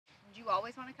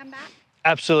always want to come back?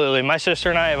 Absolutely. My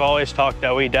sister and I have always talked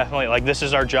that we definitely, like, this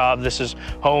is our job, this is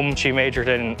home. She majored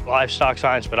in livestock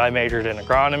science, but I majored in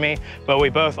agronomy. But we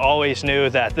both always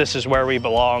knew that this is where we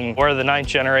belong. We're the 9th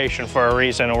generation for a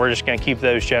reason, and we're just going to keep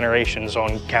those generations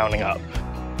on counting up.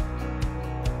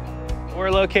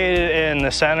 We're located in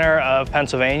the center of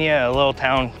Pennsylvania, a little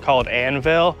town called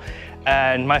Annville.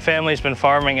 And my family's been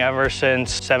farming ever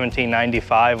since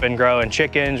 1795. We've been growing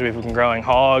chickens, we've been growing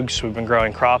hogs, we've been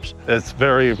growing crops. It's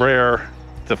very rare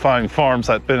to find farms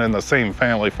that have been in the same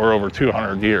family for over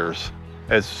 200 years.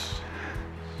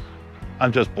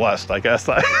 I'm just blessed, I guess.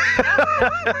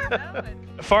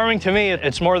 Farming to me,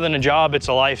 it's more than a job, it's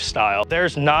a lifestyle.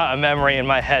 There's not a memory in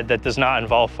my head that does not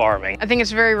involve farming. I think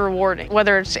it's very rewarding.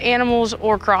 Whether it's animals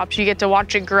or crops, you get to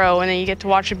watch it grow and then you get to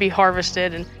watch it be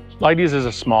harvested. Leidy's is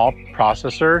a small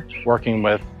processor working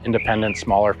with independent,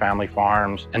 smaller family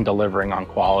farms and delivering on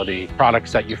quality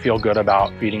products that you feel good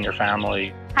about feeding your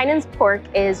family. Heinen's pork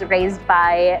is raised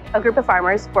by a group of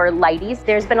farmers for Leidy's.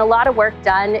 There's been a lot of work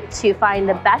done to find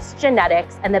the best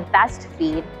genetics and the best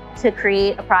feed to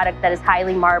create a product that is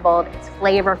highly marbled, it's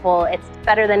flavorful, it's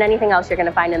better than anything else you're going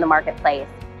to find in the marketplace.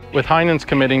 With Heinen's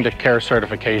committing to care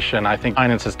certification, I think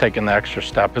Heinen's has taken the extra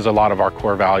step because a lot of our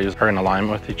core values are in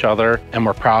alignment with each other, and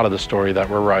we're proud of the story that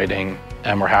we're writing,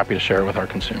 and we're happy to share it with our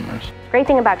consumers. Great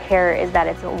thing about care is that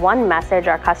it's one message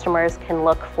our customers can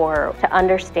look for to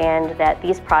understand that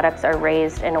these products are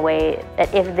raised in a way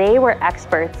that if they were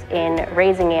experts in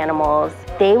raising animals,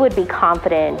 they would be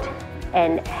confident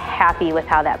and happy with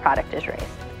how that product is raised.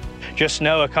 Just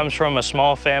know it comes from a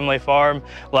small family farm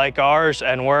like ours,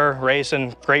 and we're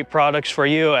raising great products for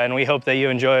you, and we hope that you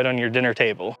enjoy it on your dinner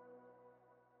table.